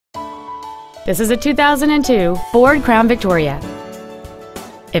This is a 2002 Ford Crown Victoria.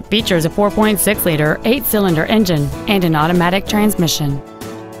 It features a 4.6-liter 8-cylinder engine and an automatic transmission.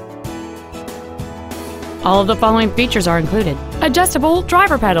 All of the following features are included: adjustable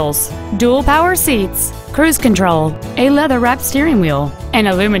driver pedals, dual power seats, cruise control, a leather-wrapped steering wheel, an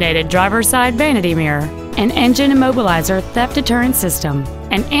illuminated driver's side vanity mirror, an engine immobilizer theft deterrent system,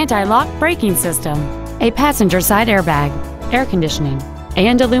 an anti-lock braking system, a passenger side airbag, air conditioning,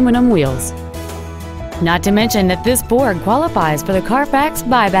 and aluminum wheels. Not to mention that this Ford qualifies for the Carfax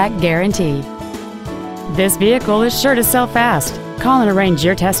buyback guarantee. This vehicle is sure to sell fast. Call and arrange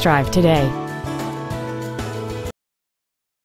your test drive today.